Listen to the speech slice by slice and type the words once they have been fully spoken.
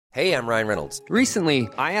Hey, I'm Ryan Reynolds. Recently,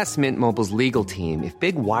 I asked Mint Mobile's legal team if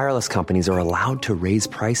big wireless companies are allowed to raise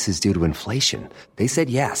prices due to inflation. They said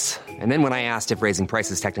yes. And then when I asked if raising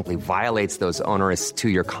prices technically violates those onerous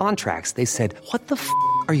two-year contracts, they said, "What the f***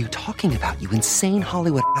 are you talking about, you insane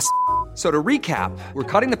Hollywood ass?" So to recap, we're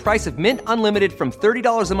cutting the price of Mint Unlimited from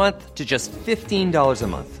 $30 a month to just $15 a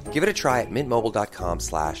month. Give it a try at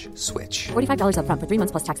mintmobile.com/switch. $45 up front for 3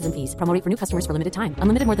 months plus taxes and fees. Promo rate for new customers for limited time.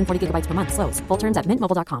 Unlimited more than 40 gigabytes per month. Slows full terms at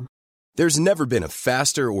mintmobile.com. There's never been a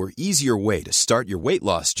faster or easier way to start your weight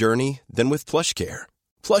loss journey than with PlushCare.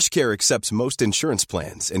 PlushCare accepts most insurance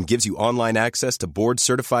plans and gives you online access to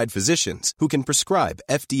board-certified physicians who can prescribe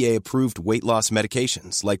FDA-approved weight loss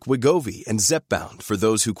medications like Wegovy and Zepbound for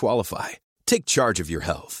those who qualify. Take charge of your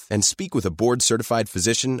health and speak with a board-certified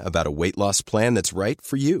physician about a weight loss plan that's right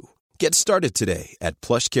for you. Get started today at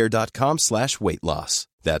plushcare.com/weight loss.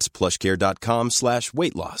 That's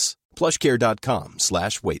plushcare.com/weight loss.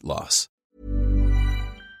 plushcare.com/weight loss.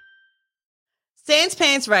 Sans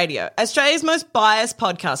Pants Radio, Australia's most biased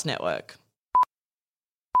podcast network.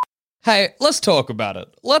 Hey, let's talk about it.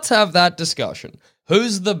 Let's have that discussion.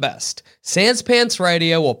 Who's the best, Sans Pants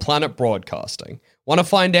Radio or Planet Broadcasting? Want to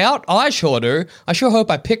find out? I sure do. I sure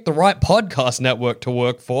hope I picked the right podcast network to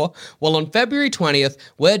work for. Well, on February 20th,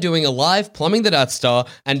 we're doing a live Plumbing the Death Star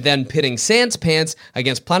and then pitting Sans Pants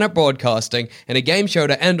against Planet Broadcasting in a game show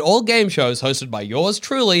to end all game shows hosted by yours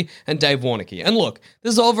truly and Dave Warnicky. And look,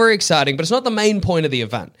 this is all very exciting, but it's not the main point of the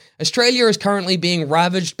event. Australia is currently being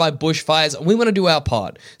ravaged by bushfires and we want to do our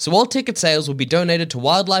part. So all ticket sales will be donated to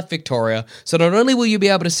Wildlife Victoria. So not only will you be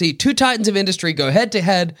able to see two titans of industry go head to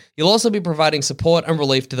head, you'll also be providing support and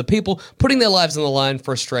relief to the people putting their lives on the line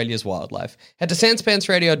for Australia's wildlife. Head to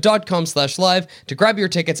sanspantsradio.com/live to grab your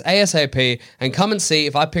tickets ASAP and come and see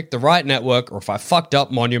if I picked the right network or if I fucked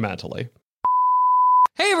up monumentally.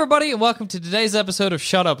 Hey everybody and welcome to today's episode of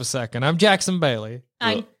Shut Up a Second. I'm Jackson Bailey.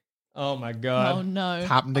 Oh my god. Oh no.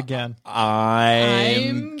 Happened again.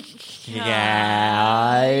 I'm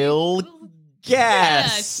Kyle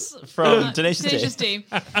Guess from Tenacious D.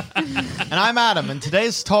 And I'm Adam, and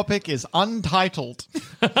today's topic is Untitled.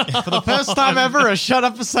 For the first time ever, a Shut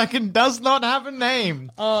Up a Second does not have a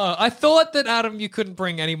name. I thought that, Adam, you couldn't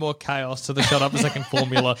bring any more chaos to the Shut Up a Second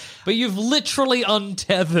formula, but you've literally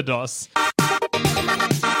untethered us.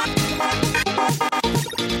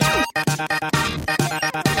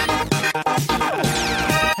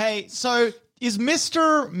 Hey, so is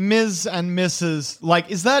Mr., Ms., and Mrs.,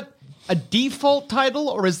 like, is that a default title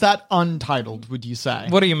or is that untitled, would you say?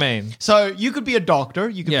 What do you mean? So you could be a doctor,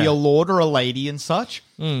 you could be a lord or a lady and such,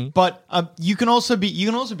 but you can also be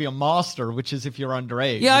a master, which is if you're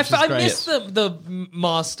underage. Yeah, I miss the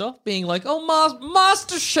master being like, oh,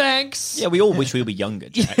 Master Shanks. Yeah, we all wish we were younger,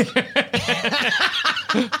 Jack.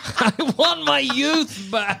 I want my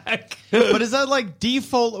youth back. But is that like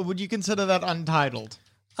default or would you consider that untitled?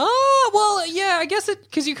 Oh, well, yeah, I guess it,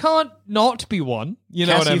 because you can't not be one. You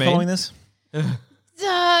know Cass, what I mean? Are you following this?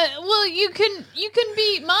 Well, you can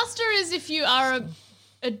be master as if you are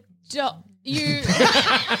you're a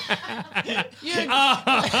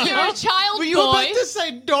child Were you boy. about to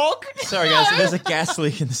say dog? Sorry, guys, there's a gas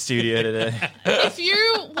leak in the studio today. If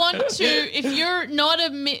you're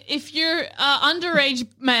underage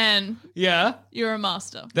man, Yeah. you're a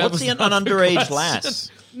master. What's an underage lass?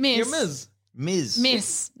 Miss. You're Ms.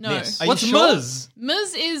 Miss. No. Miss. Are What's you sure? Ms?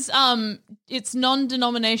 Ms is it's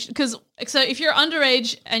non-denomination because so if you're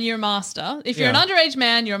underage and you're a master, if you're an underage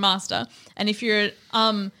man, you're a master, and if you're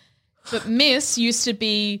but Miss used to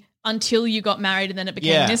be until you got married and then it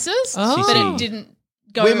became Mrs. But it didn't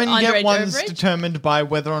go Women underage get ones overage. determined by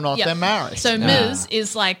whether or not they're married. So Ms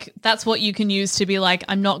is like that's what you can use to be like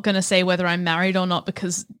I'm not going to say whether I'm married or not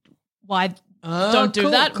because why don't do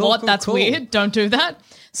that. That's weird. Don't do that.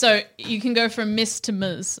 So you can go from Miss to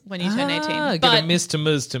Ms when you turn 18. Get a Miss to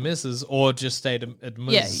Ms to Mrs. or just stay at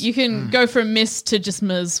Ms. Yeah, you can go from Miss to just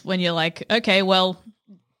Ms when you're like, okay, well,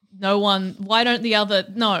 why don't the other,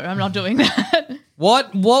 no, I'm not doing that.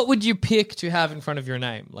 What would you pick to have in front of your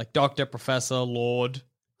name? Like Doctor, Professor, Lord?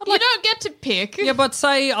 You don't get to pick. Yeah, but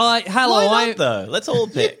say, hello, Why not, though? Let's all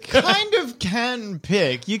pick. Kind of can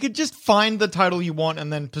pick. You could just find the title you want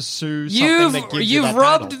and then pursue something that gives you that You've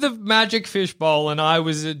rubbed title. the magic fishbowl and I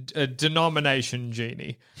was a denomination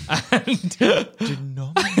genie. And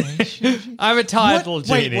Denomination? I'm a title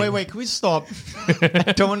genie. Wait, can we stop?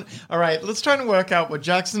 All right, let's try and work out what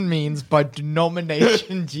Jackson means by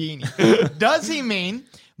denomination genie. Does he mean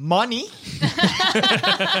money?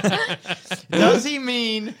 Does he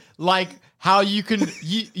mean like how you can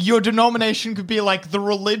your denomination could be like the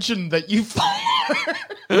religion that you follow?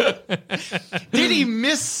 Did he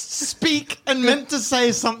misspeak and meant to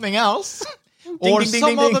say something else? Ding, Or ding, ding, some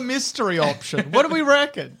ding, ding. other mystery option? What do we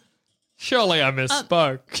reckon? Surely I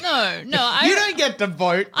misspoke. No, You don't get to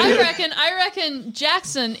vote. I reckon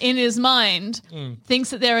Jackson, in his mind,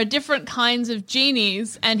 thinks that there are different kinds of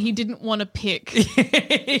genies, and he didn't want to pick.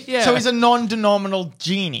 Yeah. So he's a non-denominal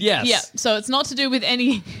genie. Yes. Yeah, so it's not to do with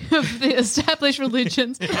any of the established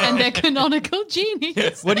religions and their canonical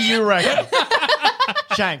genies. What do you reckon?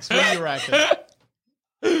 Shanks, what do you reckon?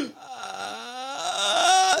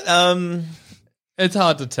 It's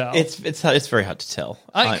hard to tell. It's very hard to tell.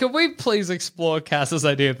 Can we please explore Cass's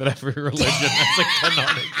idea that every religion has a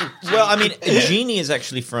canonical? Well, I mean, a genie is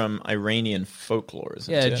actually from Iranian folklore,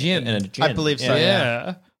 isn't Yeah, it? jinn. And a jinn. I believe so.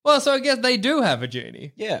 Yeah. Well, so I guess they do have a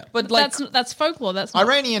genie. Yeah. But like That's folklore. That's not.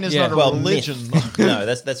 Iranian is Yeah. not a Well, religion. No,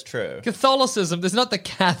 that's true. Catholicism, there's not the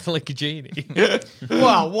Catholic genie.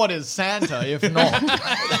 Well, what is Santa if not?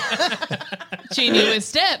 Genie with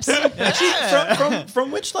steps. Actually,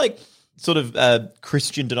 from which sort of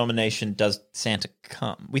Christian denomination does Santa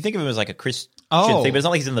come? We think of him as like a Christian thing, but it's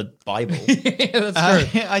not like he's in the Bible. Yeah,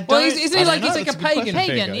 that's true. I don't, Well, isn't he I like don't he's know, like a that's good pagan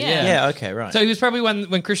question. figure? yeah. Yeah, okay, right. So he was probably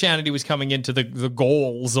when Christianity was coming into the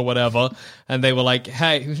Gauls or whatever, and they were like,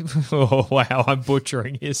 "Hey, oh, wow, I'm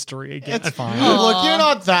butchering history again." It's fine. Look, you're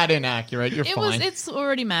not that inaccurate. You're fine. It's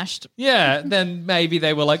already mashed. Yeah, then maybe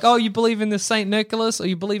they were like, "Oh, you believe in this Saint Nicholas, or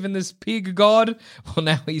you believe in this pig god?" Well,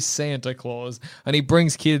 now he's Santa Claus, and he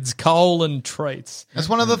brings kids coal and treats. That's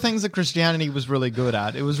one of the things that Christianity was really good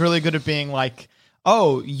at. It was really good at being like,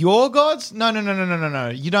 oh, your gods? No.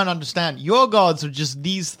 You don't understand. Your gods are just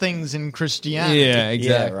these things in Christianity. Yeah,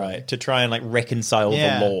 exactly. Yeah, right. To try and reconcile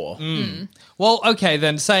Yeah. the law. Well, okay,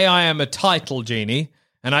 then say I am a title genie,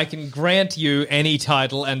 and I can grant you any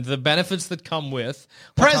title and the benefits that come with.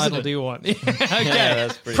 What President. title do you want? Okay,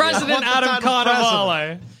 that's pretty President good. I want the Adam title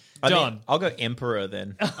Carnevale. I mean, Done. I'll go emperor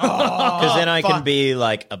then. Because then I can fuck. be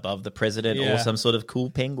above the president Yeah. or some sort of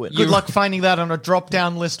cool penguin. Good luck finding that on a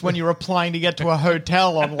drop-down list when you're applying to get to a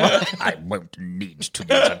hotel online. I won't need to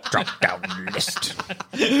use a drop-down list.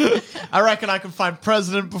 I reckon I can find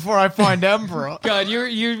president before I find emperor. God,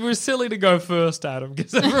 you were silly to go first, Adam,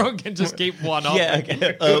 because everyone can just keep one up. Yeah,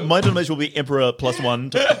 okay. My denomination will be emperor plus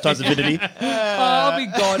 1 times divinity. I'll be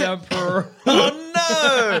God Emperor. Oh,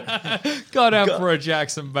 no! God Emperor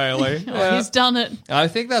Jackson Bailey. He's done it. I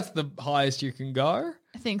think that's the highest you can go.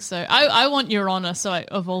 I think so. I want your honor. So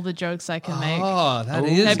of all the jokes I can make, Oh, that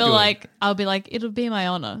is I'll good. be like, it'll be my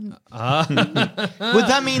honor. Would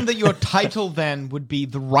that mean that your title then would be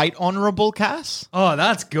the Right Honourable Cass? Oh,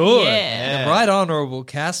 that's good. Yeah. The Right Honourable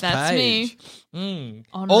Cass That's Page. me.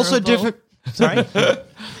 Also Honourable. different. Sorry?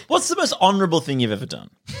 What's the most honourable thing you've ever done?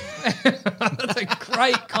 That's a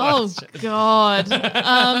great Oh question. God.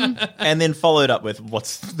 And then followed up with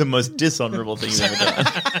what's the most dishonourable thing you've ever done?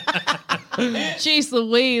 Jeez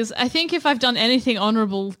Louise. I think if I've done anything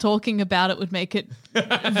honorable, talking about it would make it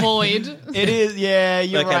void. It is, yeah,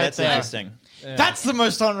 you're Okay, right that's there. interesting. That's the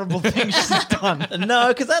most honourable thing she's done. No,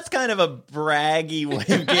 because that's kind of a braggy way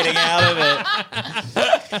of getting out of it.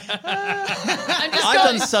 I'm just I've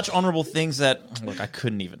going, done such honourable things that, look, I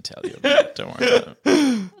couldn't even tell you. Don't worry about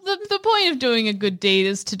it. the point of doing a good deed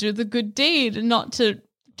is to do the good deed and not to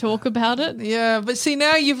talk about it. Yeah, but see,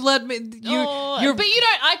 now you've let me... But you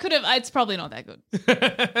don't. I could have. It's probably not that good.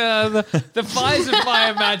 the fires of my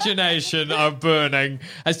imagination are burning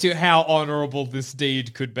as to how honorable this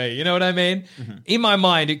deed could be. You know what I mean? Mm-hmm. In my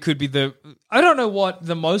mind, it could be I don't know what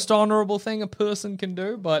the most honorable thing a person can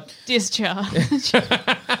do, but Discharge.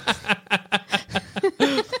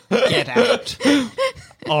 Get out.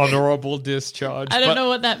 honorable discharge. I don't But- know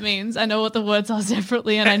what that means. I know what the words are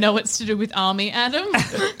separately, and I know it's to do with army. Adam.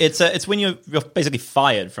 It's when you're basically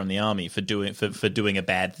fired from the army for doing a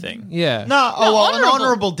bad thing. Yeah. No, an honourable.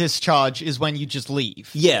 honourable discharge is when you just leave.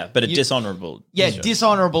 Yeah, but a dishonourable. Yeah, discharge.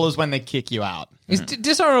 dishonourable is when they kick you out.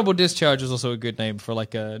 Dishonorable discharge is also a good name for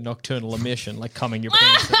like a nocturnal emission, like coming your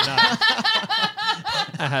pants at night.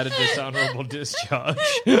 I had a dishonorable discharge.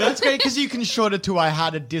 That's great because you can short it to I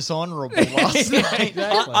had a dishonourable last night.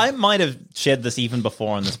 I might have shared this even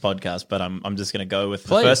before on this podcast, but I'm just going to go with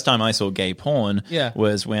Please. the first time I saw gay porn. Yeah.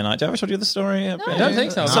 Was when did I ever told you the story? I don't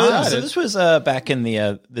think so. So this was back in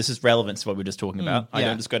the. This is relevant to what we were just talking about. I yeah.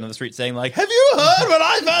 don't just go down the street saying like, "Have you heard what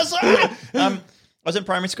I first saw?" I was in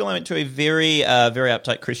primary school. I went to a very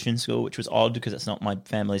uptight Christian school, which was odd because it's not my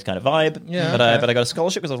family's kind of vibe. Yeah, but okay. I got a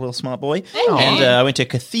scholarship because I was a little smart boy, and I went to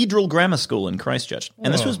Cathedral Grammar School in Christchurch.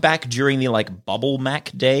 And this was back during the Bubble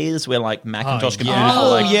Mac days, where Macintosh computers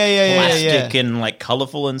were yeah, plastic and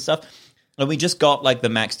colourful and stuff. And we just got like the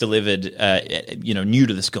Macs delivered, new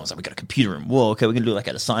to the school. So we got a computer room. Whoa, okay, we're going to do like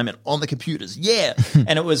an assignment on the computers. Yeah.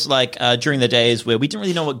 And it was like during the days where we didn't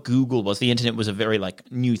really know what Google was. The internet was a very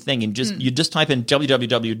like new thing. And you just type in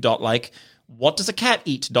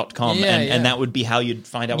www.whatdoesacateat.com and that would be how you'd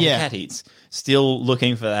find out what a cat eats. Still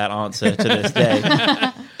looking for that answer to this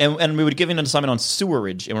day. And we were given an assignment on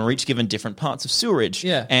sewerage, and we were each given different parts of sewerage.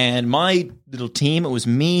 Yeah. And my little team, it was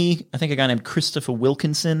me, I think a guy named Christopher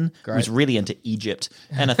Wilkinson, who was really into Egypt,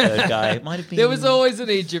 and a third guy. It might have been... There was always an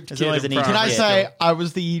Egypt kid. Can I say I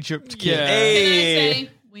was the Egypt kid? Yeah. Hey. Can I say,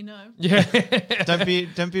 we know. Yeah. Don't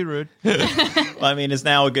be rude. Well, I mean, it's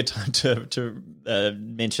now a good time to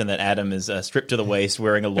mention that Adam is stripped to the waist,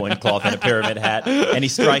 wearing a loincloth and a pyramid hat, and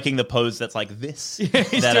he's striking the pose that's like this. He's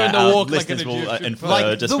that doing the our walk like listeners an will Egyptian infer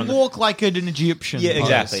Like just the from walk like an Egyptian. Yeah, pose.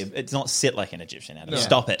 exactly. It's not sit like an Egyptian, Adam.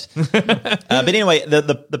 Stop it. But anyway,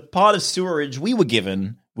 the part of sewerage we were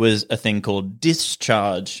given was a thing called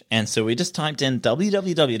discharge. And so we just typed in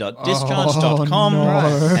www.discharge.com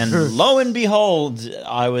and lo and behold,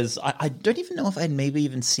 I don't even know if I'd maybe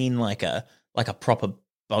even seen like a proper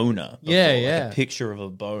boner before, like a picture of a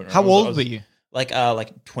boner. How old were you? Like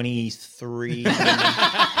 23. So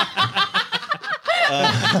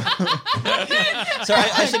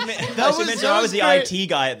I should mention I was the great. IT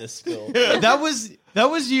guy at this school. That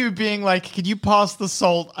was you being like, could you pass the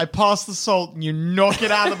salt? I pass the salt and you knock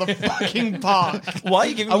it out of the fucking park. Why are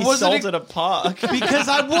you giving me salt at a park? Because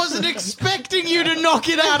I wasn't expecting you to knock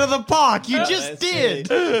it out of the park. You just did.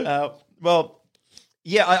 Well,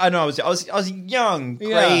 yeah, I know. I was young,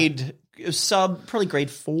 probably grade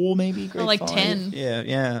 4, maybe grade like 5. 10.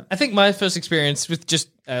 Yeah. I think my first experience with just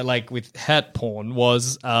with het porn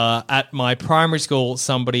was at my primary school.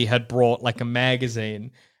 Somebody had brought like a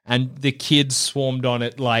magazine, and the kids swarmed on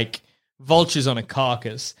it like vultures on a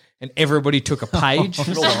carcass, and everybody took a page.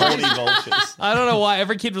 Little horny vultures. I don't know why.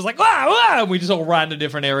 Every kid was like, "Wow, wow!" And we just all ran to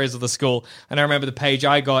different areas of the school. And I remember the page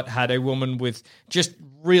I got had a woman with just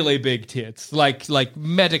really big tits, like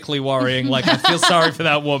medically worrying. Like, I feel sorry for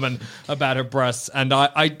that woman about her breasts. And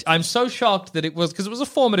I'm so shocked that it was, because it was a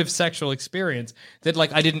formative sexual experience, that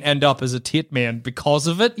like I didn't end up as a tit man because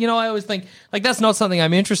of it. You know, I always think like that's not something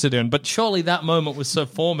I'm interested in, but surely that moment was so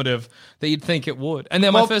formative that you'd think it would. And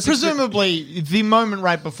then my first presumably the moment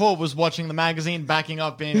right before was watching the magazine, backing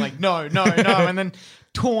up, being like, no, and then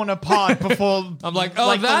torn apart before I'm like,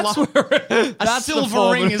 oh, that's where a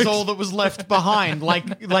silver ring is all that was left behind, like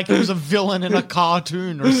it was a villain in a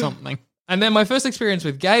cartoon or something. And then my first experience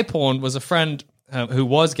with gay porn was a friend who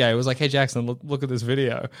was gay was like, hey, Jackson, look at this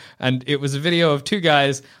video. And it was a video of two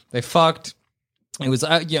guys, they fucked. It was,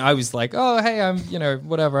 I was like, oh, hey, I'm,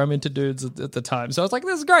 whatever, I'm into dudes at the time. So I was like,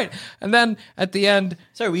 this is great. And then at the end...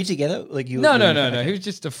 So were you together? Like you? No. He was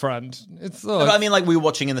just a friend. It's I mean, like we were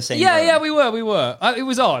watching in the same room. Yeah, we were. It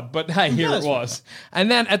was odd, but hey, here it was.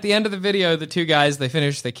 And then at the end of the video, the two guys, they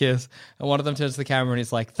finish, they kiss, and one of them turns to the camera and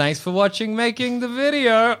he's like, thanks for watching making the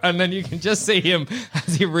video. And then you can just see him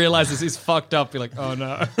as he realizes he's fucked up, be like, oh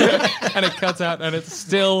no. And it cuts out, and it's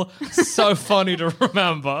still so funny to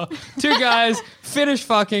remember. Two guys finish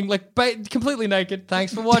fucking, like, completely naked.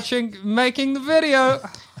 Thanks for watching making the video.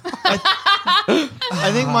 I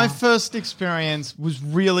think my first experience was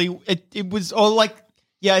really, it was all like,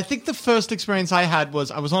 yeah, I think the first experience I had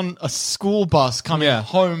was I was on a school bus coming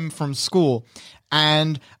home from school,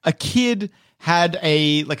 and a kid had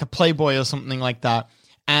a Playboy or something like that,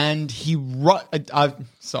 and he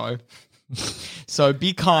so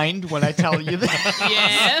be kind when I tell you that.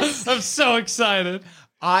 Yes. I'm so excited.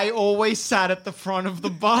 I always sat at the front of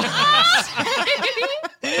the bus.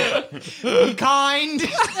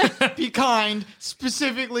 Be kind,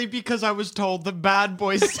 specifically because I was told the bad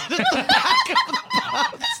boys sat at the back of the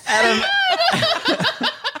bus. Adam.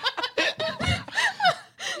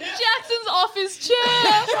 Jackson's off his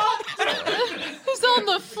chair. He's on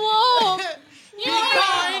the floor.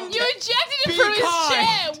 You ejected him from his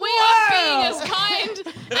chair. We are being as kind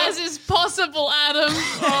as is possible, Adam.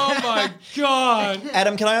 Oh my God.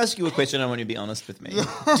 Adam, can I ask you a question? I want you to be honest with me.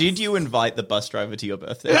 Did you invite the bus driver to your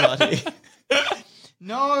birthday party?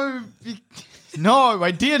 No, I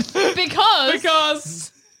did.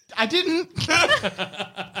 Because I didn't.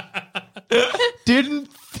 Didn't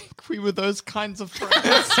think we were those kinds of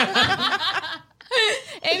friends.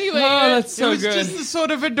 Anyway, that's so it was good. just the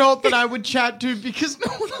sort of adult that I would chat to because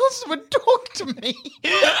no one else would talk to me.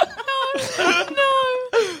 no.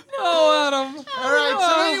 Oh, Adam. All right,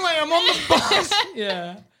 so anyway, I'm on the bus.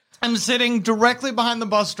 Yeah. I'm sitting directly behind the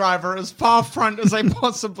bus driver, as far front as I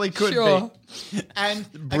possibly could Sure. be.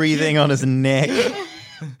 And Breathing on his neck.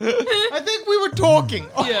 I think we were talking.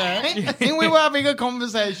 Yeah. I think we were having a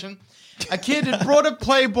conversation. A kid had brought a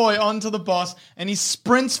Playboy onto the bus, and he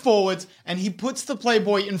sprints forwards, and he puts the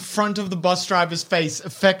Playboy in front of the bus driver's face,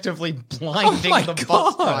 effectively blinding the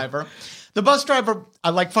bus driver. The bus driver,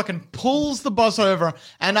 fucking pulls the bus over,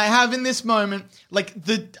 and I have in this moment,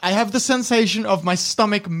 I have the sensation of my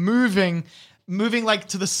stomach moving like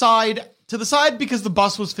to the side because the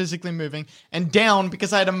bus was physically moving, and down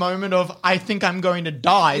because I had a moment of, I think I'm going to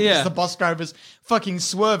die because the bus driver's fucking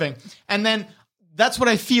swerving. And then that's what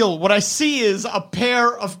I feel. What I see is a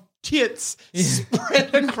pair of tits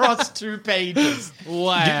spread across 2 pages.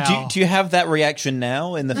 Wow. Do you have that reaction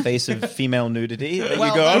now in the face of female nudity? That you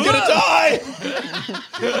go, I'm going to die!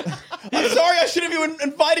 I'm sorry, I should have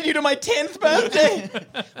invited you to my 10th birthday.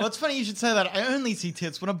 Well, it's funny you should say that. I only see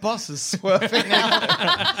tits when a bus is swerving now.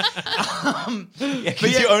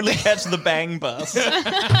 Because you only catch the bang bus.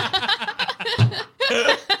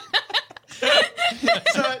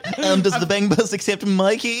 Does the bang bus accept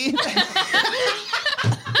Mikey?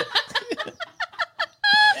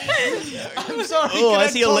 I'm sorry. Oh, I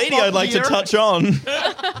see a lady I'd like to touch on.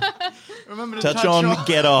 Remember to touch on,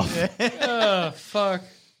 get off. Oh, fuck.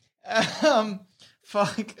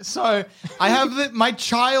 Fuck. So I have my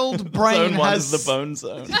child brain Zone 1 has is the bone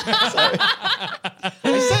zone. I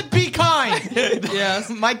said be kind. Yes.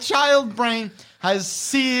 My child brain has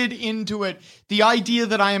seared into it the idea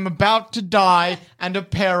that I am about to die and a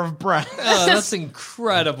pair of breasts. Oh, that's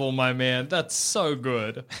incredible, my man. That's so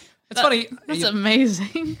good. It's funny. That's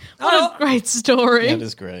amazing. What a great story. That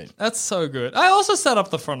is great. That's so good. I also sat up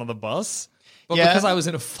the front of the bus, but Yeah? because I was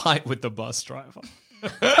in a fight with the bus driver.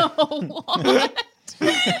 What?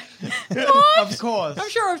 Of course. I'm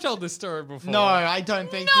sure I've told this story before. No, I don't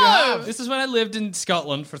think you have. This is when I lived in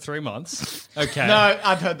Scotland for 3 months. Okay. No,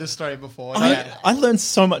 I've heard this story before. Yeah. I learned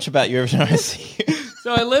so much about you every time I see you.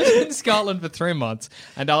 So I lived in Scotland for 3 months,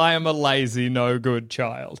 and I am a lazy, no good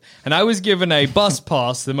child. And I was given a bus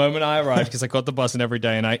pass the moment I arrived because I got the bus in every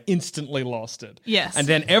day, and I instantly lost it. Yes. And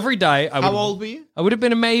then every day I would... How old were you? I would have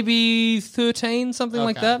been maybe 13, something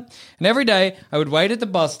like that. And every day I would wait at the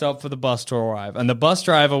bus stop for the bus to arrive. And the bus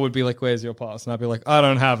driver would be like, "Where's your pass?" And I'd be like, "I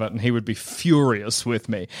don't have it." And he would be furious with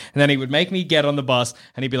me. And then he would make me get on the bus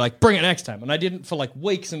and he'd be like, "Bring it next time." And I didn't for like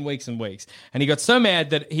weeks and weeks and weeks. And he got so mad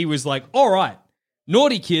that he was like, "All right,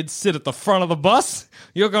 naughty kids sit at the front of the bus.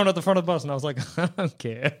 You're going at the front of the bus." And I was like, "I don't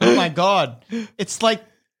care." Oh my God. It's like,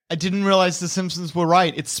 I didn't realize the Simpsons were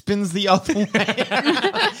right. It spins the other way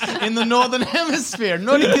in the Northern Hemisphere.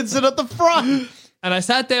 Naughty kids sit at the front. And I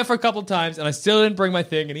sat there for a couple times and I still didn't bring my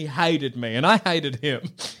thing and he hated me and I hated him.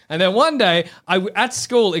 And then one day, at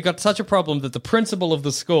school, it got such a problem that the principal of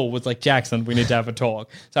the school was like, "Jackson, we need to have a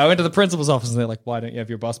talk." So I went to the principal's office and they're like, "Why don't you have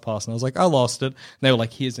your bus pass?" And I was like, "I lost it." And they were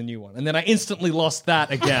like, "Here's a new one." And then I instantly lost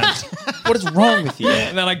that again. What is wrong with you?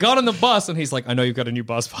 And then I got on the bus and he's like, "I know you've got a new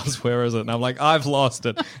bus pass. Where is it?" And I'm like, "I've lost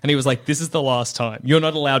it." And he was like, "This is the last time. You're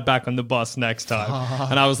not allowed back on the bus next time."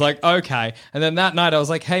 And I was like, "Okay." And then that night I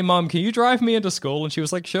was like, "Hey, Mom, can you drive me into school?" And she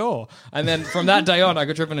was like, "Sure." And then from that day on, I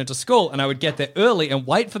got driven into school and I would get there early and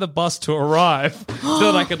wait for the bus to arrive so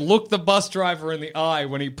that I could look the bus driver in the eye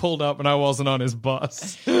when he pulled up and I wasn't on his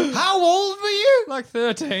bus. How old were you? Like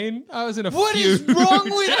 13. I was in a What feud. is wrong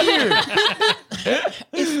with you?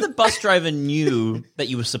 If the bus driver knew that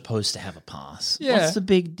you were supposed to have a pass, Yeah. what's the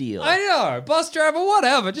big deal? I know, bus driver,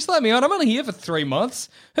 whatever. Just let me on. I'm only here for 3 months.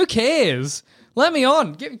 Who cares? Let me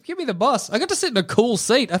on. Give me the bus. I got to sit in a cool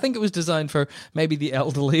seat. I think it was designed for maybe the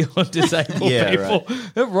elderly or disabled Yeah, people.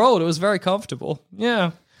 It rolled. It was very comfortable.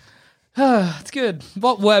 Yeah. It's good.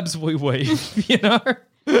 What webs we weave, you know?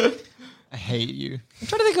 I hate you. I'm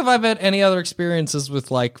trying to think if I've had any other experiences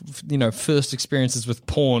with, like, first experiences with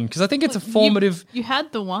porn, because I think it's a formative... You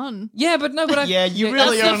had the one. Yeah, but no, but I... Yeah, you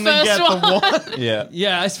really That's the only first get the one. Yeah.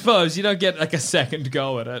 Yeah, I suppose. You don't get, like, a second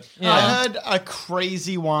go at it. Yeah. I heard a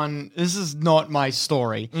crazy one. This is not my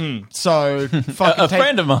story. So, fucking A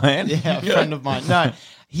friend of mine. Yeah, a friend of mine. No,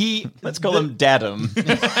 Let's call him Dadum.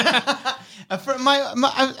 a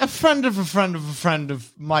friend of a friend of a friend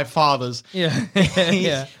of my father's. Yeah.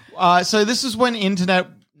 Yeah. So this is when internet.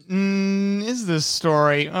 Is this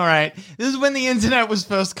story? All right. This is when the internet was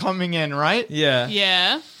first coming in, right? Yeah.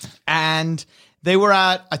 Yeah. And they were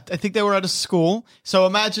at, I think they were at a school. So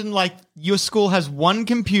imagine like your school has one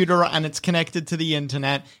computer and it's connected to the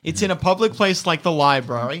internet. It's in a public place like the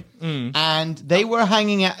library. And they were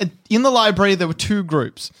hanging out in the library. There were 2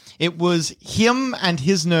 groups. It was him and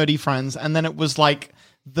his nerdy friends. And then it was like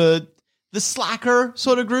the slacker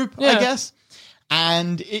sort of group, I guess.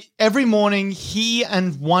 And every morning, he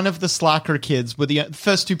and one of the slacker kids were the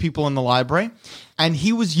first 2 people in the library. And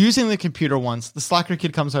he was using the computer once. The Slacker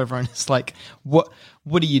kid comes over and is like, what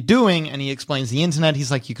are you doing? And he explains the internet.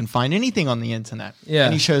 He's like, you can find anything on the internet. Yeah.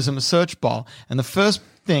 And he shows him a search bar. And the first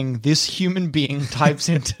thing this human being types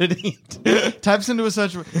into a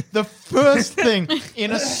search bar, the first thing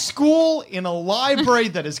in a school, in a library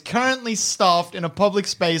that is currently staffed in a public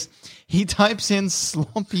space, he types in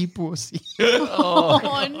sloppy pussy.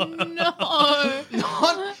 Oh, no.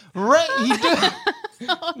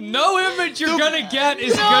 No image you're going to get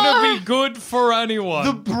is going to be good for anyone.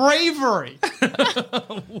 The bravery.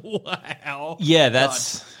 Wow. Yeah,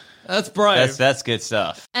 that's brave. that's good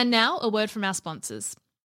stuff. And now a word from our sponsors.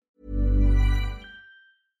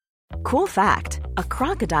 Cool fact, a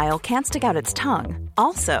crocodile can't stick out its tongue.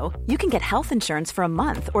 Also, you can get health insurance for a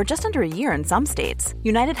month or just under a year in some states.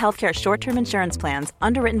 United Healthcare short-term insurance plans,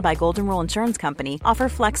 underwritten by Golden Rule Insurance Company, offer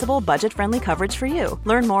flexible, budget-friendly coverage for you.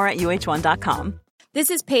 Learn more at uh1.com. This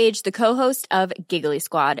is Paige, the co-host of Giggly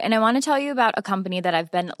Squad, and I want to tell you about a company that I've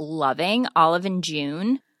been loving, Olive &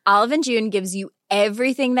 June. Olive & June gives you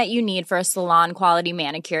everything that you need for a salon-quality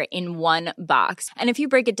manicure in one box. And if you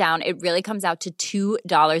break it down, it really comes out to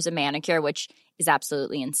 $2 a manicure, which is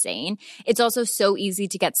absolutely insane. It's also so easy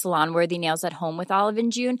to get salon-worthy nails at home with Olive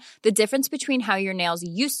 & June. The difference between how your nails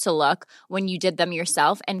used to look when you did them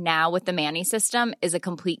yourself and now with the Mani system is a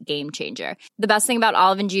complete game changer. The best thing about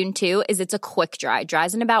Olive & June, too, is it's a quick dry.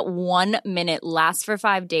 Dries in about 1 minute, lasts for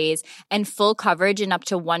 5 days, and full coverage in up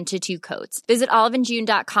to 1 to 2 coats. Visit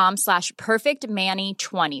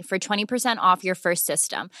oliveandjune.com/perfectmani20 for 20% off your first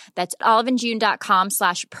system. That's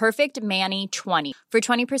oliveandjune.com/perfectmani20 for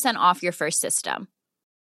 20% off your first system.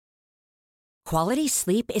 Quality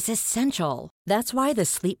sleep is essential. That's why the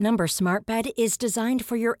Sleep Number Smart Bed is designed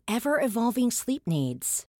for your ever-evolving sleep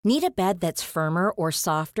needs. Need a bed that's firmer or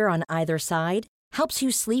softer on either side? Helps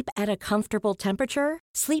you sleep at a comfortable temperature?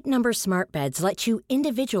 Sleep Number Smart Beds let you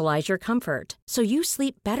individualize your comfort, so you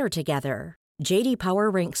sleep better together. J.D.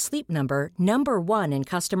 Power ranks Sleep Number number 1 in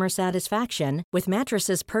customer satisfaction with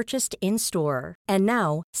mattresses purchased in-store. And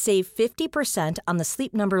now, save 50% on the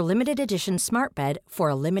Sleep Number Limited Edition Smart Bed for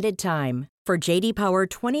a limited time. For J.D. Power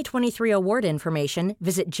 2023 award information,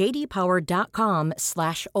 visit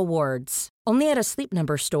jdpower.com/awards. Only at a Sleep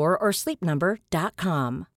Number store or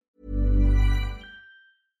sleepnumber.com.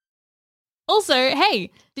 Also, hey,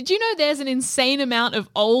 did you know there's an insane amount of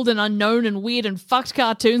old and unknown and weird and fucked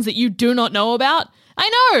cartoons that you do not know about? I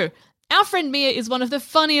know! Our friend Mia is one of the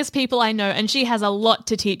funniest people I know, and she has a lot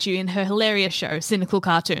to teach you in her hilarious show, Cynical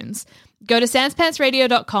Cartoons. Go to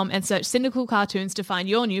sanspantsradio.com and search Cynical Cartoons to find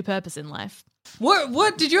your new purpose in life.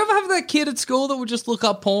 What did you ever have that kid at school that would just look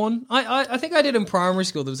up porn? I think I did in primary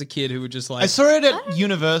school. There was a kid who would just like... I saw it at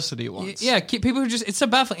university once. Yeah, people who just... It's so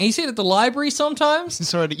baffling. And you see it at the library sometimes. I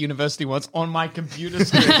saw it at university once on my computer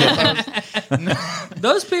screen.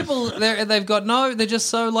 Those people, they've got no... They're just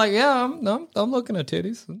so like, yeah, I'm looking at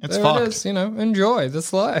titties. It's there fucked. it is, enjoy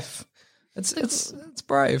this life. It's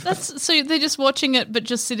brave. So they're just watching it, but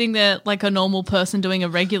just sitting there like a normal person doing a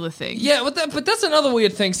regular thing. Yeah, but that's another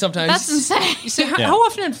weird thing sometimes. That's insane. You see, how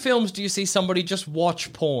often in films do you see somebody just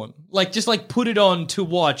watch porn? Like, just like put it on to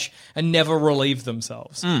watch and never relieve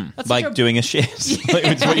themselves? That's Like doing a shit. Like,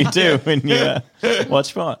 it's what you do when you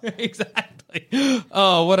watch porn. Exactly.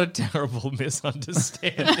 Oh, what a terrible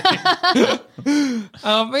misunderstanding. But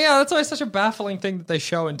yeah, that's always such a baffling thing that they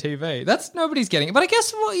show in TV. Nobody's getting it. But I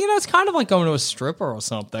guess, it's kind of like going to a stripper or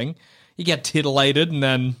something. You get titillated and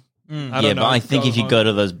then, I don't know. But I think if you go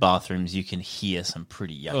to those bathrooms, you can hear some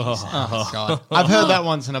pretty yucky sounds. Oh, God. I've heard that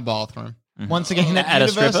once in a bathroom. Once again at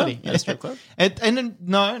university. At a strip club?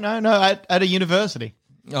 No, at a university.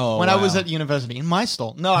 Oh, when I was at university, in my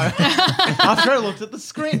stall. No. After I looked at the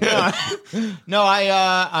screen. No,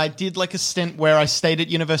 I did like a stint where I stayed at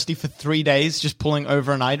university for 3 days just pulling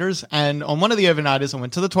overnighters. And on one of the overnighters, I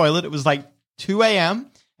went to the toilet. It was like 2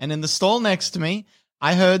 a.m. And in the stall next to me,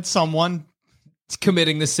 I heard someone...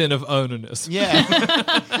 committing the sin of onaness. Yeah.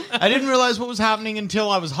 I didn't realize what was happening until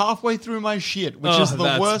I was halfway through my shit, which is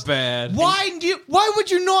the worst. Bad. Why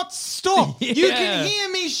would you not stop? Yeah. You can hear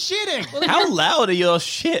me shitting. How loud are your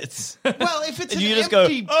shits? Well, if it's and an you just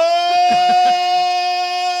empty... go,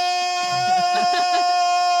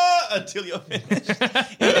 until you're finished.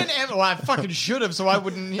 Well, I fucking should have, so I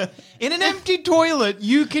wouldn't... In an empty toilet,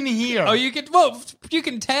 you can hear. Oh, you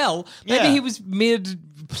can tell. Maybe he was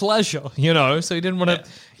mid-pleasure, so he didn't want to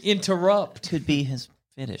interrupt. Could be his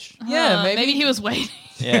fetish. Yeah, maybe he was waiting.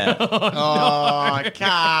 Yeah.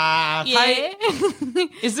 God. Yeah.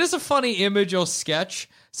 Is this a funny image or sketch?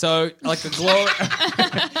 So like a glory.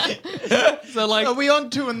 So like, Are we on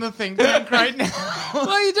two in the think tank right now?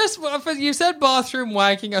 well, you said bathroom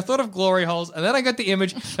wanking. I thought of glory holes, and then I got the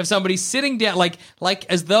image of somebody sitting down, like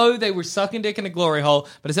as though they were sucking dick in a glory hole,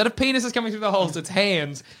 but instead of penises coming through the holes, it's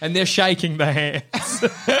hands, and they're shaking the hands.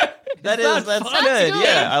 That's good.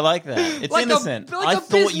 Yeah, I like that. It's Like innocent. I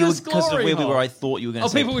thought you were, business because of where we glory were, hole. I thought you were going to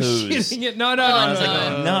say People were poos. shitting it. No. I was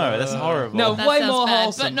like, no, that's horrible. No, That way sounds more bad.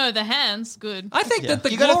 wholesome. But no, the hands, good. I think that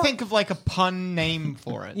the You got to think of like a pun name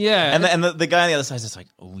for it. Yeah, And the guy on the other side is just like,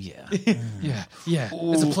 oh yeah. yeah.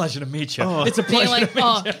 It's a pleasure to meet you. It's a Being pleasure like,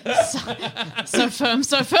 to meet you. so firm.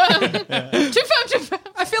 Too firm.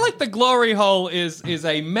 I feel like the glory hole is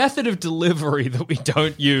a method of delivery that we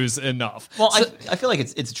don't use enough. Well, I feel like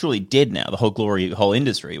it's truly dead now. The whole glory hole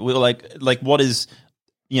industry. We're like what is,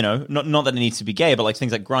 not that it needs to be gay, but like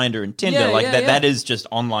things like Grindr and Tinder, that is just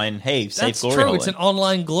online. Hey, safe That's glory true. hole. It's an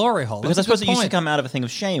online glory hole. Because I That's a suppose good it used to point. come out of a thing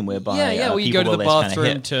of shame whereby where you go to people the were less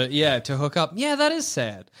kinda bathroom hip. to hook up. Yeah, that is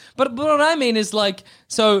sad. But what I mean is like,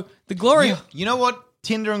 so the glory. You know what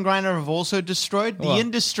Tinder and Grindr have also destroyed? The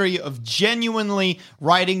industry of genuinely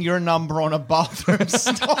writing your number on a bathroom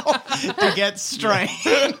stall to get strange.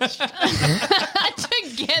 To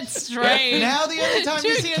get strange. Now the only time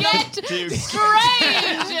you see get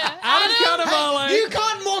strange. You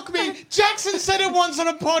can't mock me. Jackson said it once on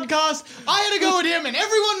a podcast. I had to go at him and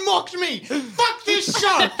everyone mocked me. Fuck this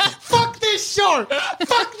show. Fuck this show.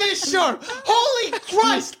 Fuck this show. Holy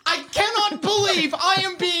Christ. I cannot believe I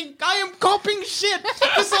am copping shit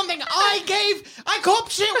for something I gave. I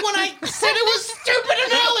copped shit when I said it was stupid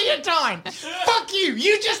an earlier time. Fuck you.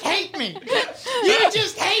 You just hate me. You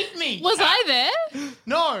just hate me. Was I there?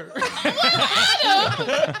 No.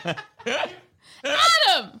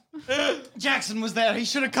 Adam! Jackson was there. He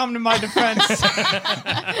should have come to my defense.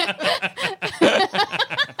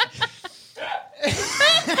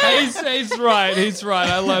 He's right. He's right.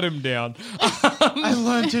 I let him down. I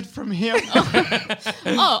learned it from him. On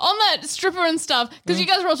that stripper and stuff, because you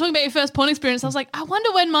guys were all talking about your first porn experience, I was like, I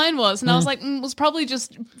wonder when mine was. And I was like, it was probably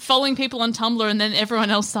just following people on Tumblr, and then everyone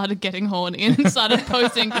else started getting horny and started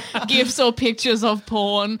posting GIFs or pictures of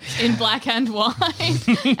porn in black and white.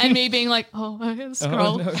 And me being like, I gotta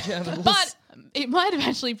scroll. no, genitals. But it might have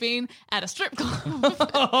actually been at a strip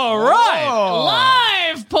club. All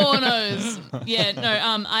right. Live pornos. Yeah,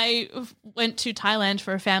 no, I went to Thailand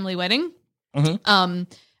for a family wedding.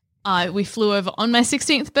 We flew over on my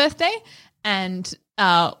 16th birthday, and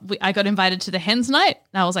I got invited to the hens night.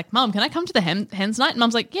 And I was like, Mum, can I come to the hens night? And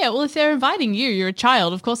Mum's like, yeah, well, if they're inviting you, you're a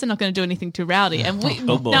child. Of course they're not going to do anything too rowdy. And we,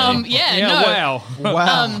 Wow.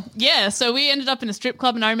 So we ended up in a strip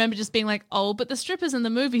club, and I remember just being like, oh, but the strippers in the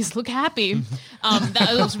movies look happy.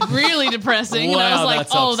 That was really depressing. And I was Wow, like,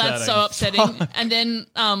 that's that's so upsetting. And then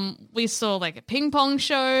we saw like a ping pong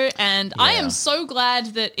show, and I am so glad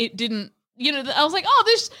that it didn't. I was like,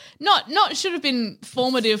 this not should have been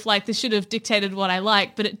formative, like this should have dictated what I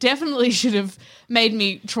like, but it definitely should have made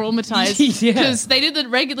me traumatized because they did the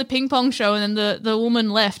regular ping pong show, and then the woman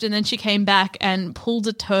left, and then she came back and pulled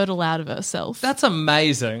a turtle out of herself. That's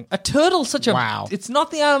amazing. A turtle's such a... Wow. It's not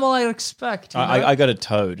the animal I'd expect. I got a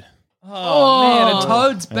toad. Oh, man, a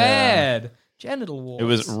toad's bad. Genital warts. It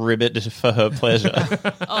was ribbit for her pleasure.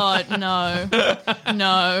 Oh,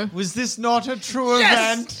 no. Was this not a true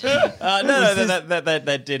event? No,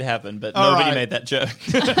 that did happen, but nobody made that joke.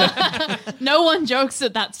 No one jokes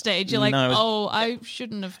at that stage. You're like, No, it was- I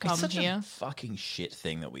shouldn't have come It's such here. a fucking shit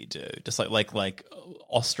thing that we do. Just like white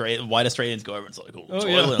Australians go over and it's like,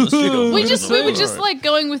 toilet on the street. We were just like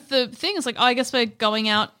going with the thing. It's like, I guess we're going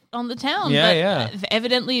out on the town. Yeah, but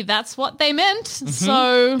evidently that's what they meant.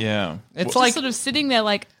 So yeah. It's just like... sort of sitting there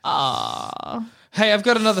like, Hey, I've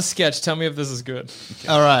got another sketch. Tell me if this is good.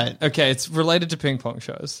 All right. Okay, it's related to ping pong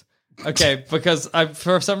shows. Okay, because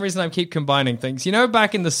for some reason I keep combining things. You know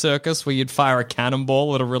back in the circus where you'd fire a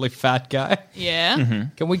cannonball at a really fat guy? yeah.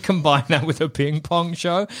 Can we combine that with a ping pong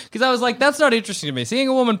show? Because I was like, that's not interesting to me. Seeing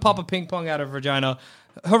a woman pop a ping pong out of her vagina,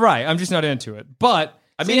 hooray, I'm just not into it. But...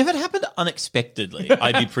 I mean, if it happened unexpectedly,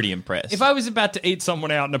 I'd be pretty impressed. If I was about to eat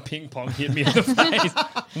someone out and a ping pong hit me in the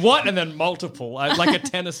face, what? And then multiple, like a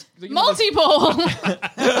tennis... Multi-ball.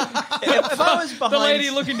 if I was behind... The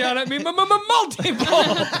lady looking down at me,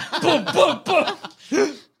 multi-ball. Boom, boom,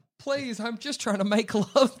 boom. Please, I'm just trying to make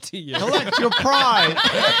love to you. Collect your pride.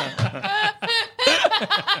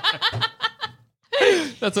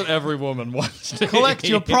 That's what every woman wants to Collect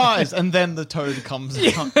your eat. prize, and then the toad comes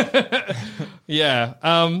out. Yeah.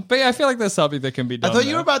 But yeah, I feel like there's something that can be I done. thought you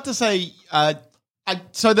there. were about to say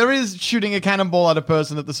So there is shooting a cannonball at a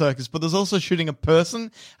person at the circus, but there's also shooting a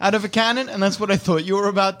person out of a cannon, and that's what I thought you were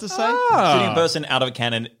about to say. Shooting a person out of a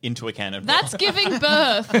cannon into a cannon. That's giving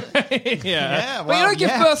birth. Yeah, But you don't give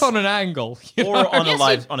birth on an angle. Or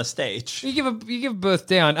on a stage. You give birth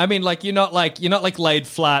down. I mean, like you're not laid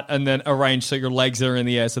flat and then arranged so your legs are in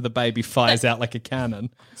the air so the baby fires out like a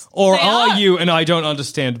cannon. Or They are are. you? And I don't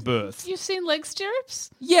understand birth. You've seen leg stirrups?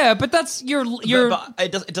 Yeah, but that's your. But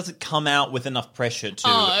it doesn't come out with enough pressure to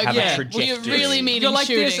have yeah. a trajectory. Well, you're really meaning You're like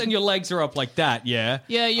shooting. this and your legs are up like that. Yeah.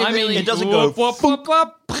 Yeah, you're I mean, really- It doesn't go whoop, whoop,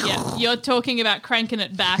 whoop. Yeah, you're talking about cranking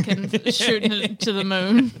it back and shooting it to the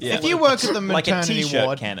moon. Yeah, If you work at the like a maternity t-shirt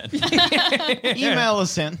ward, cannon. email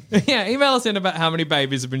us in. Yeah, email us in about how many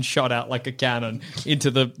babies have been shot out like a cannon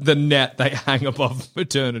into the net they hang above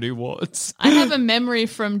maternity wards. I have a memory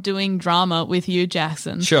from doing drama with you,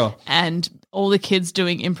 Jackson. Sure. And all the kids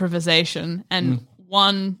doing improvisation, and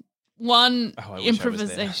one wish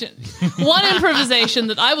improvisation, one improvisation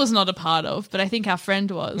that I was not a part of, but I think our friend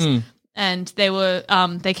was. And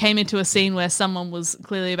they came into a scene where someone was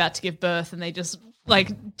clearly about to give birth, and they just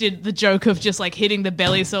like did the joke of just like hitting the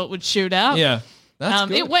belly so it would shoot out. Yeah. That's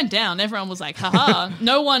good. It went down. Everyone was like, haha.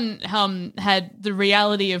 No one had the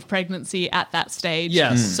reality of pregnancy at that stage.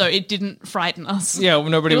 Yes. So it didn't frighten us. Yeah, well,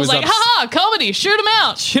 nobody It was like, ups- haha, comedy, shoot him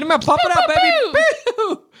out. Shoot him out, pop it out, baby.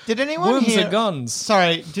 Boo! Did anyone Worms hear? are guns.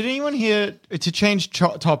 Sorry, did anyone hear? To change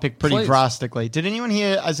topic pretty Please. drastically, did anyone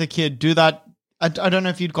here as a kid do that? I don't know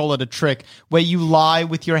if you'd call it a trick, where you lie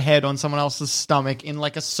with your head on someone else's stomach in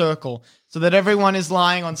like a circle, so that everyone is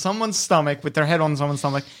lying on someone's stomach with their head on someone's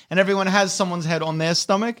stomach, and everyone has someone's head on their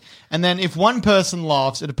stomach. And then if one person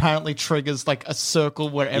laughs, it apparently triggers like a circle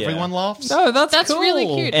where everyone laughs. No, that's cool. really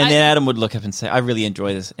cute. And then Adam would look up and say, I really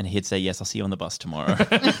enjoy this. And he'd say, yes, I'll see you on the bus tomorrow.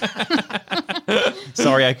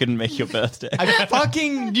 Sorry I couldn't make your birthday. I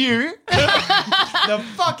fucking knew the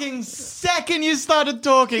fucking second you started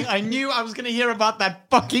talking, I knew I was going to hear about that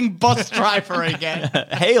fucking bus driver again.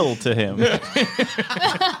 Hail to him. I've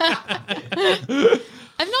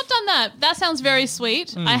not done that. That sounds very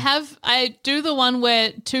sweet. I do the one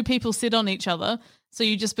where two people sit on each other, so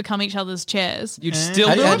you just become each other's chairs. You'd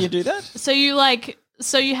still do How it? do you do that? So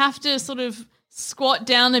you have to sort of squat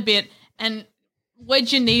down a bit and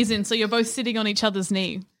wedge your knees in so you're both sitting on each other's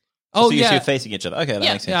knee. Oh, so yeah. you're facing each other. Okay, that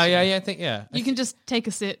makes sense. Yeah, I think, yeah. You can just take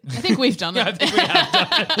a sit. I think we've done it. I think we have done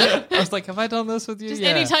it. I was like, have I done this with you? Just Yeah.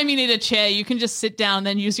 anytime you need a chair, you can just sit down and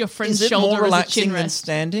then use your friend's Is it shoulder more as a relaxing chin than rest.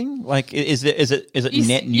 standing? Like, is it You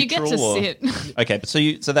net neutral? you get to or? sit. Okay, but so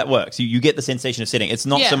that works. You get the sensation of sitting. It's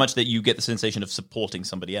not Yeah. so much that you get the sensation of supporting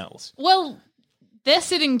somebody else. Well, they're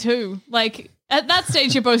sitting too. Like, at that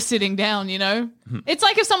stage, you're both sitting down, you know? It's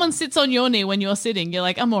like if someone sits on your knee when you're sitting, you're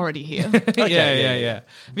like, I'm already here. Yeah.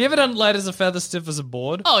 Have you ever done light as a feather, stiff as a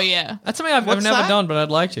board? Oh, yeah. That's something I've What's never that? done, but I'd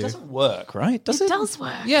like to. It doesn't work, right? Does It it? does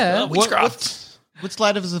work. Yeah. Witchcraft. What's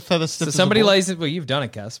light as a feather? So somebody lays it. Well, you've done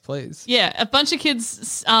it, Cass. Please. Yeah, a bunch of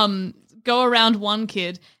kids go around one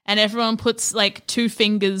kid and everyone puts like two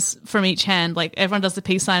fingers from each hand. Like everyone does the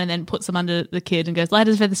peace sign and then puts them under the kid and goes, light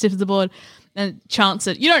as a feather, stiff as a board, and chants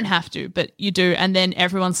it. You don't have to, but you do. And then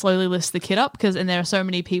everyone slowly lifts the kid up and there are so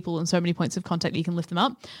many people and so many points of contact that you can lift them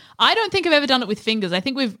up. I don't think I've ever done it with fingers. I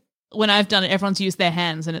think when I've done it, everyone's used their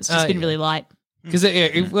hands and it's just been really light. Because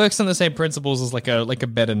it works on the same principles as like a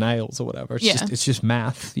bed of nails or whatever. It's just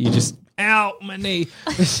math. You just ow my knee.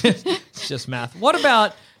 It's just math. What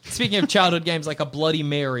about speaking of childhood games, like a Bloody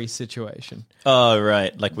Mary situation? Oh,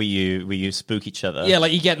 right. Like where you spook each other. Yeah,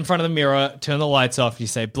 like you get in front of the mirror, turn the lights off, you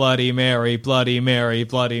say Bloody Mary, Bloody Mary,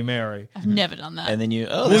 Bloody Mary. I've never done that. And then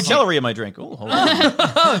there's celery in my drink. Oh, hold on.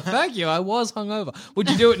 Oh, thank you. I was hungover. Would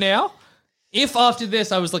you do it now? If after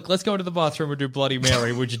this I was like, let's go into the bathroom and do Bloody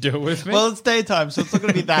Mary, would you do it with me? Well, it's daytime, so it's not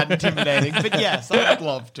going to be that intimidating. But yes, I would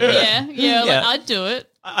love to. Yeah. Like, Yeah. I'd do it.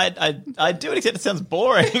 I'd do it, except it sounds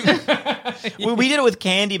boring. We did it with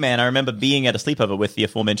Candyman. I remember being at a sleepover with the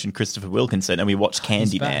aforementioned Christopher Wilkinson, and we watched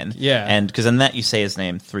Candyman. Yeah. And because in that you say his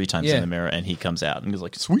name 3 times Yeah. in the mirror, and he comes out and goes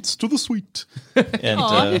like, "Sweets to the sweet." And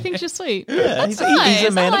Oh, he thinks you're sweet. yeah, That's he's a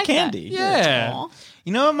nice. man I of like candy. yeah. Aw.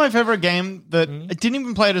 You know what my favorite game that I didn't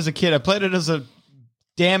even play it as a kid. I played it as a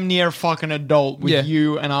damn near fucking adult with Yeah.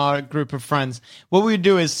 you and our group of friends. What we would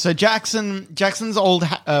do is, so Jackson's old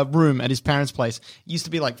room at his parents' place used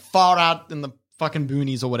to be like far out in the fucking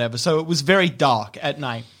boonies or whatever. So it was very dark at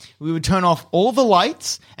night. We would turn off all the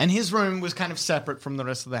lights, and his room was kind of separate from the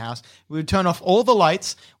rest of the house. We would turn off all the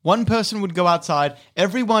lights. One person would go outside.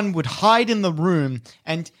 Everyone would hide in the room,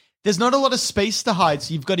 and there's not a lot of space to hide,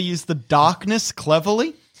 so you've got to use the darkness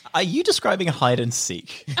cleverly. Are you describing hide and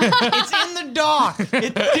seek? It's in the dark.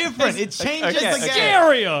 It's different. It changes Okay, the game.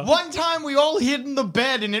 Scarier. One time we all hid in the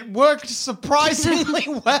bed and it worked surprisingly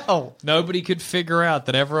well. Nobody could figure out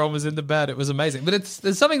that everyone was in the bed. It was amazing. But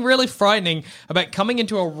there's something really frightening about coming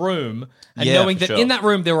into a room and Yeah, knowing for that sure. in that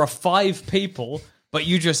room there are 5 people, but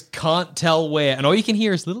you just can't tell where. And all you can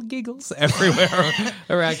hear is little giggles everywhere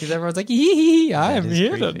around because everyone's like, hee, I am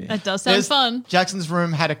hidden. That does sound fun. Jackson's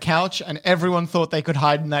room had a couch and everyone thought they could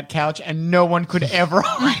hide in that couch and no one could ever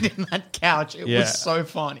hide in that couch. It Yeah. was so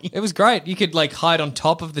funny. It was great. You could like hide on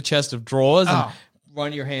top of the chest of drawers and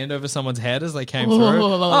run your hand over someone's head as they came through.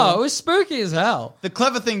 Oh, it was spooky as hell. The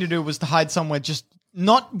clever thing to do was to hide somewhere just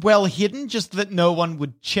not well hidden, just that no one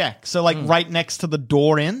would check. So like right next to the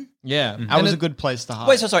door in. Yeah. That was a good place to hide.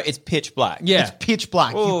 Wait, so sorry, it's pitch black. Yeah. It's pitch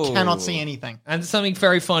black. Ooh. You cannot see anything. And something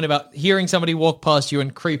very fun about hearing somebody walk past you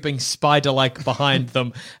and creeping spider-like behind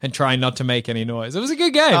them and trying not to make any noise. It was a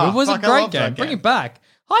good game. Oh, it was fuck, a I great love that game. Bring game. it back.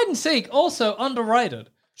 Hide and seek, also underrated.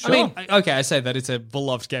 I mean, okay, I say that it's a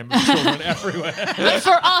beloved game of children everywhere. But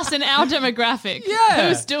for us in our demographic, Yeah.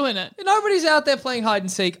 who's doing it? Nobody's out there playing hide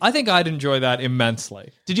and seek. I think I'd enjoy that immensely.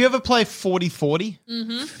 Did you ever play 40-40?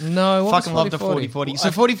 No, what Fucking was loved a 40-40? 40-40. So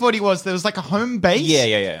 40-40 there was like a home base. Yeah.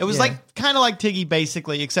 It was like kind of like Tiggy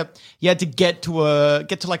basically, except you had to get to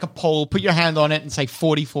like a pole, put your hand on it and say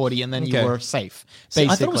 40-40 and then Okay. you were safe. I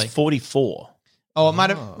Basically. thought it was 44. Oh, it might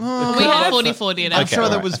have. We had 40-40 in I'm our sure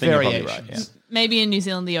there alright. was I think you're probably variation. right, Maybe in New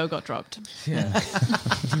Zealand the O got dropped.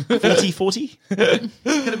 40-40? Could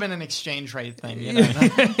have been an exchange rate thing. You know?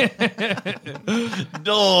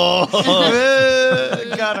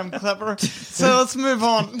 God, I'm clever. So let's move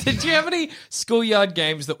on. Did you have any schoolyard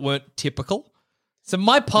games that weren't typical? So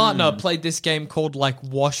my partner played this game called like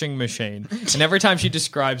Washing Machine, and every time she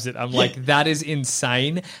describes it, I'm like, that is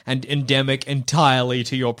insane and endemic entirely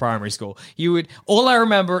to your primary school. All I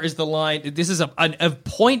remember is the line, this is a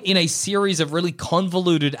point in a series of really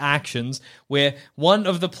convoluted actions where one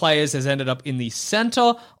of the players has ended up in the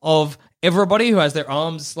center of everybody who has their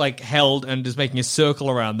arms like held and is making a circle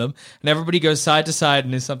around them, and everybody goes side to side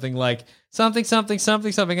and is something like something, something,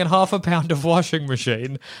 something, something, and half a pound of washing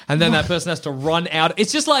machine, and then that person has to run out.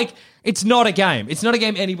 It's just like, it's not a game. It's not a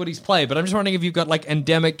game anybody's played, but I'm just wondering if you've got like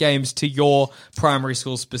endemic games to your primary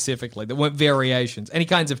school specifically that weren't variations. Any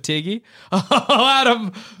kinds of Tiggy? Oh,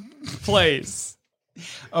 Adam, please.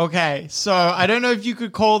 Okay, so I don't know if you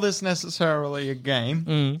could call this necessarily a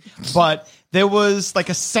game, but there was like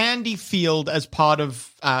a sandy field as part of,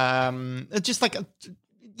 just like a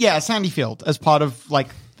sandy field as part of like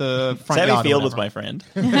the front Sammy yard. or Field was whatever. my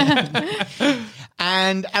friend.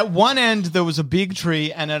 And at one end there was a big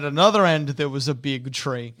tree, and at another end there was a big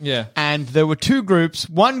tree. Yeah. And there were two groups.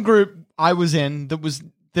 One group I was in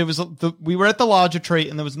we were at the larger tree,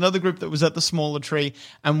 and there was another group that was at the smaller tree,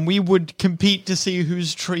 and we would compete to see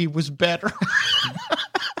whose tree was better.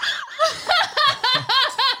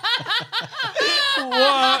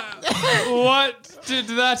 What did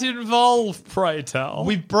that involve, pray tell?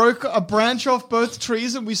 We broke a branch off both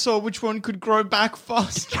trees, and we saw which one could grow back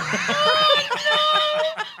faster.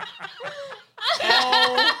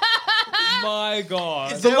 My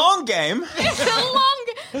God. It's a long game. It's so long.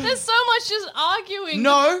 There's so much just arguing.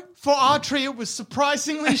 No, for our tree, it was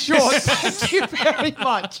surprisingly short. Thank you very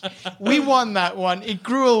much. We won that one. It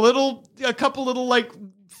grew a couple little like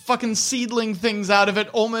fucking seedling things out of it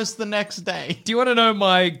almost the next day. Do you want to know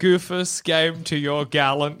my Goofus game to your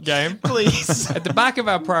Gallant game? Please. At the back of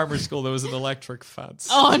our primary school, there was an electric fence.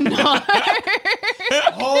 Oh no.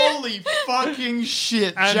 Holy fucking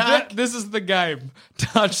shit, And Jack. this is the game.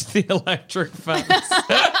 Touch the electric fence.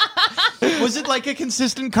 Was it like a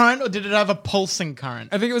consistent current, or did it have a pulsing current?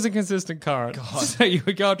 I think it was a consistent current. So you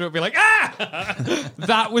would go up to it and be like, ah!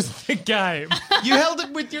 That was the game. You held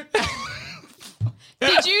it with your...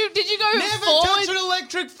 Did you go Never forward? touch an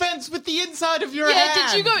electric fence with the inside of your Yeah,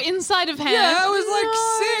 hand. did you go inside of hand? Yeah, I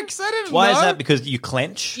was like 6. I didn't know. Why is that? Because you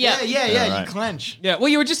clench? Yeah. Yeah, Right. you clench. Yeah, well,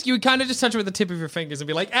 you would kind of just touch it with the tip of your fingers and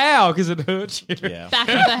be like, ow, because it hurt you. Yeah. Back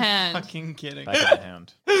of the hand. Fucking kidding. Back of the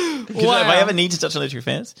hand. Because Wow. if I ever need to touch an electric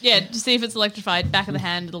fence, Yeah, to see if it's electrified. Back of the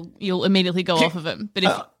hand, you'll immediately go off of it. But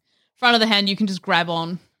if front of the hand, you can just grab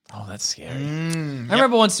on. oh, that's scary. I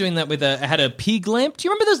remember once doing that with I had a pig lamp. Do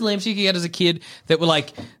you remember those lamps you could get as a kid that were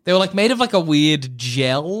like made of like a weird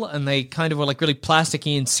gel, and they kind of were like really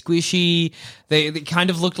plasticky and squishy. They kind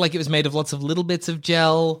of looked like it was made of lots of little bits of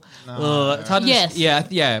gel. It's hard to Yes.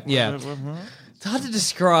 yeah. It's hard to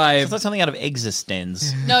describe. It's like something out of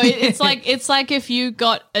Existence. No, it's like if you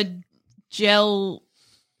got a gel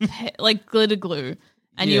like glitter glue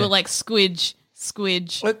and you Yeah. were like squidge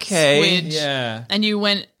squidge. Okay. Squidge. Yeah. And you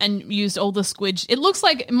went and used all the squidge. It looks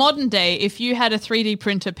like modern day if you had a 3D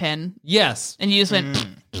printer pen. Yes. And you just went.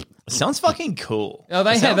 Sounds fucking cool. Oh,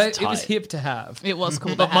 It sounds it was tight. hip to have. It was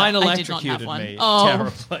cool. But to mine have. I did not have electrocuted one. me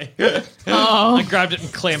terribly. I grabbed it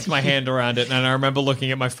and clamped my hand around it, and I remember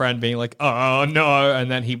looking at my friend being like, "Oh no!" And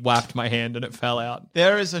then he whapped my hand, and it fell out.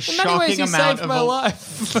 There is a In many ways, shocking he amount saved of my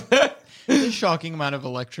life. There's a shocking amount of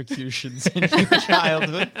electrocutions in your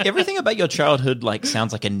childhood. Everything about your childhood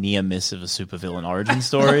sounds like a near miss of a supervillain origin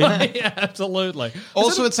story. Yeah, absolutely.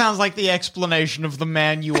 Also, it sounds like the explanation of the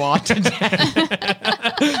man you are today.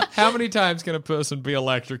 How many times can a person be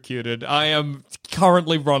electrocuted? I am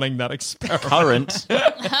currently running that experiment. Current.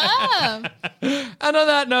 Ah. And on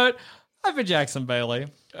that note, I've been Jackson Bailey.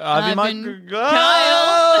 I've been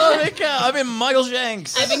Kyle. I've been Michael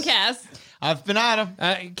Shanks. I've been Cass. I've been Adam.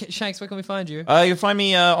 Shanks, where can we find you? You can find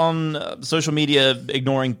me on social media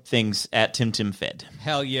ignoring things at TimTimFed.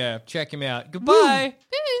 Hell yeah. Check him out. Goodbye.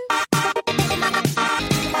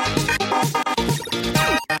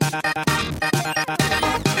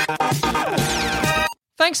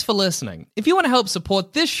 Thanks for listening. If you want to help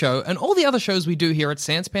support this show and all the other shows we do here at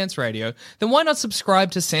Sans Pants Radio, then why not subscribe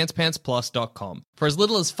to SansPantsPlus.com? For as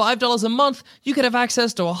little as $5 a month, you could have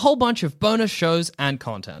access to a whole bunch of bonus shows and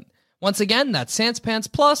content. Once again, that's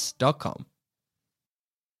SansPantsPlus.com.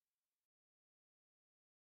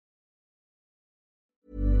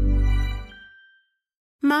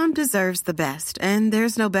 Mom deserves the best, and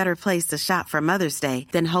there's no better place to shop for Mother's Day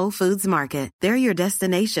than Whole Foods Market. They're your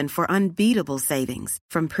destination for unbeatable savings,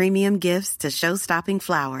 from premium gifts to show-stopping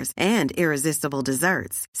flowers and irresistible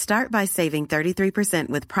desserts. Start by saving 33%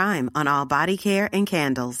 with Prime on all body care and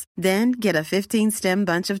candles. Then get a 15-stem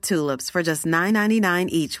bunch of tulips for just $9.99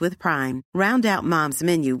 each with Prime. Round out Mom's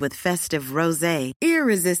menu with festive rosé,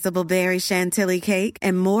 irresistible berry chantilly cake,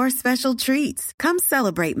 and more special treats. Come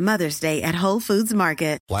celebrate Mother's Day at Whole Foods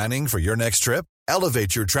Market. Planning for your next trip?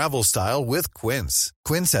 Elevate your travel style with Quince.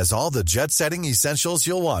 Quince has all the jet-setting essentials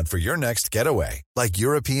you'll want for your next getaway, like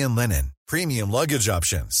European linen, premium luggage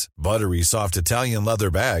options, buttery soft Italian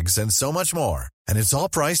leather bags, and so much more. And it's all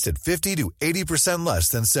priced at 50 to 80% less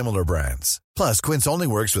than similar brands. Plus, Quince only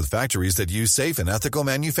works with factories that use safe and ethical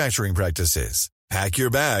manufacturing practices. Pack your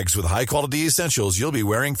bags with high-quality essentials you'll be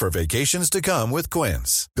wearing for vacations to come with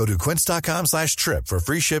Quince. Go to quince.com/trip for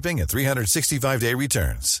free shipping and 365-day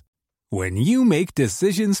returns. When you make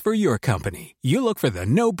decisions for your company, you look for the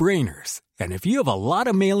no-brainers. And if you have a lot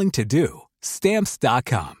of mailing to do,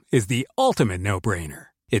 Stamps.com is the ultimate no-brainer.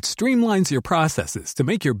 It streamlines your processes to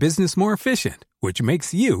make your business more efficient, which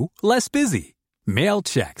makes you less busy. Mail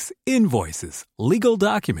checks, invoices, legal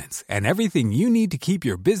documents, and everything you need to keep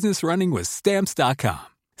your business running with Stamps.com.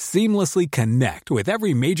 Seamlessly connect with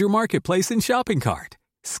every major marketplace and shopping cart.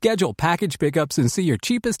 Schedule package pickups and see your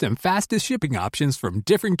cheapest and fastest shipping options from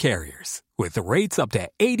different carriers, with rates up to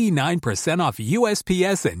 89% off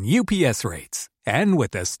USPS and UPS rates. And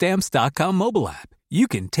with the Stamps.com mobile app, you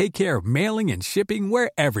can take care of mailing and shipping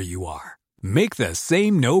wherever you are. Make the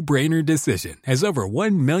same no-brainer decision as over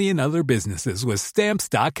 1 million other businesses with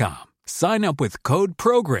Stamps.com. Sign up with code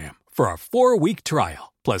PROGRAM for a 4-week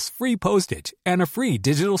trial, plus free postage and a free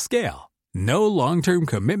digital scale. No long-term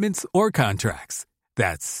commitments or contracts.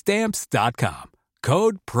 That's Stamps.com.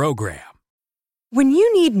 Code PROGRAM. When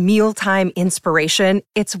you need mealtime inspiration,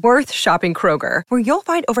 it's worth shopping Kroger, where you'll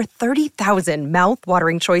find over 30,000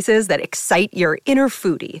 mouth-watering choices that excite your inner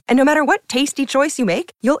foodie. And no matter what tasty choice you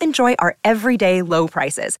make, you'll enjoy our everyday low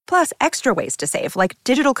prices, plus extra ways to save, like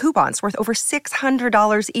digital coupons worth over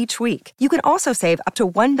 $600 each week. You can also save up to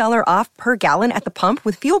 $1 off per gallon at the pump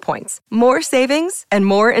with fuel points. More savings and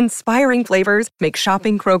more inspiring flavors make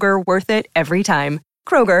shopping Kroger worth it every time.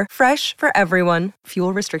 Kroger, fresh for everyone.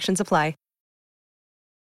 Fuel restrictions apply.